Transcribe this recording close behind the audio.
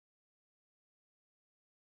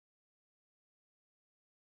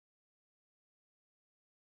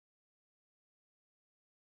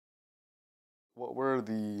What were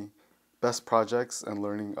the best projects and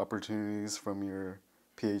learning opportunities from your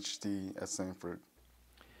PhD at Stanford?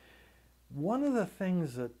 One of the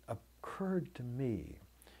things that occurred to me,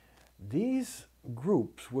 these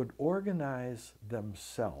groups would organize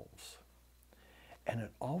themselves. And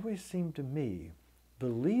it always seemed to me the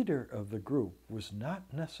leader of the group was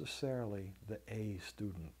not necessarily the A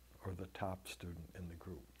student or the top student in the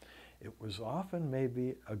group. It was often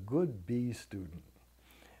maybe a good B student.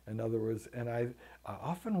 In other words, and I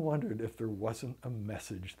often wondered if there wasn't a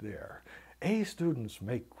message there. A students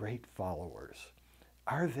make great followers.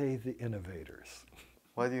 Are they the innovators?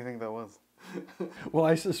 Why do you think that was? Well,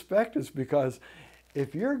 I suspect it's because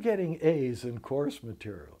if you're getting A's in course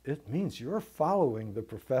material, it means you're following the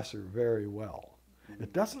professor very well.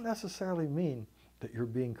 It doesn't necessarily mean that you're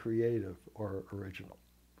being creative or original.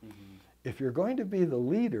 Mm-hmm. If you're going to be the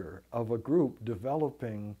leader of a group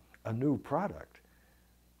developing a new product,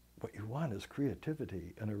 what you want is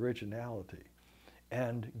creativity and originality.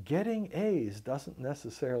 And getting A's doesn't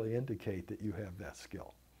necessarily indicate that you have that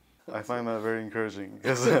skill. I find that very encouraging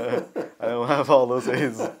because I don't have all those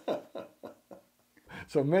A's.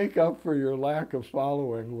 So make up for your lack of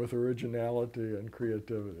following with originality and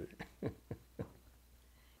creativity.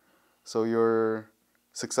 So your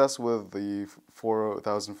success with the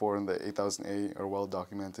 4004 and the 8008 are well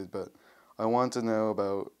documented, but I want to know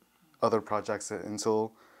about other projects at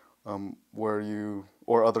Intel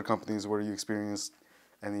or other companies where you experienced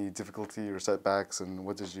any difficulty or setbacks, and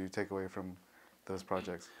what did you take away from those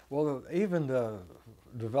projects? Well, even the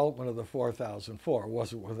development of the 4004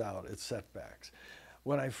 wasn't without its setbacks.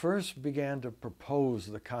 When I first began to propose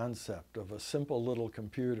the concept of a simple little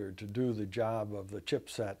computer to do the job of the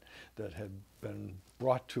chipset that had been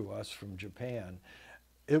brought to us from Japan,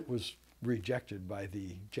 it was rejected by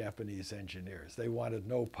the Japanese engineers. They wanted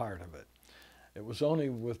no part of it. It was only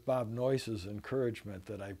with Bob Noyce's encouragement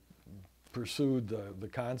that I pursued the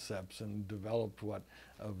concepts and developed what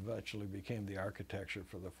eventually became the architecture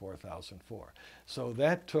for the 4004. So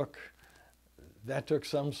that took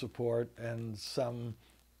some support and some,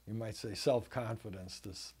 you might say, self-confidence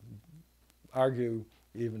to argue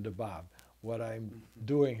even to Bob. What I'm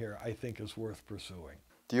doing here, I think, is worth pursuing.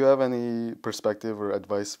 Do you have any perspective or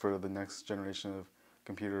advice for the next generation of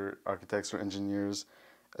computer architects or engineers,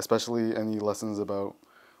 especially any lessons about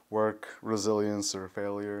work, resilience, or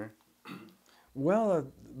failure? Well,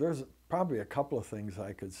 there's probably a couple of things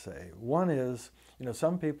I could say. One is,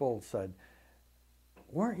 some people said,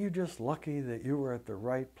 weren't you just lucky that you were at the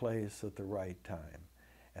right place at the right time?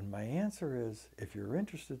 And my answer is, if you're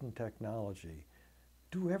interested in technology,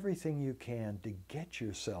 do everything you can to get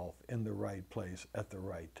yourself in the right place at the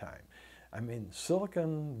right time. I mean,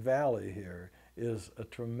 Silicon Valley here is a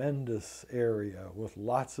tremendous area with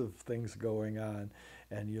lots of things going on,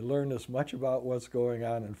 and you learn as much about what's going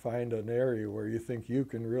on and find an area where you think you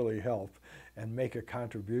can really help and make a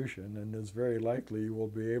contribution, and it's very likely you will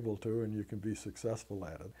be able to and you can be successful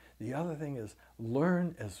at it. The other thing is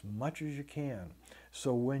learn as much as you can,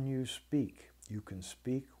 so when you speak, you can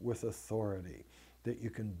speak with authority, that you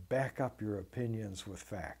can back up your opinions with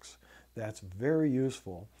facts. That's very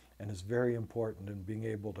useful and is very important in being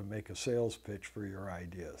able to make a sales pitch for your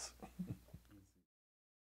ideas.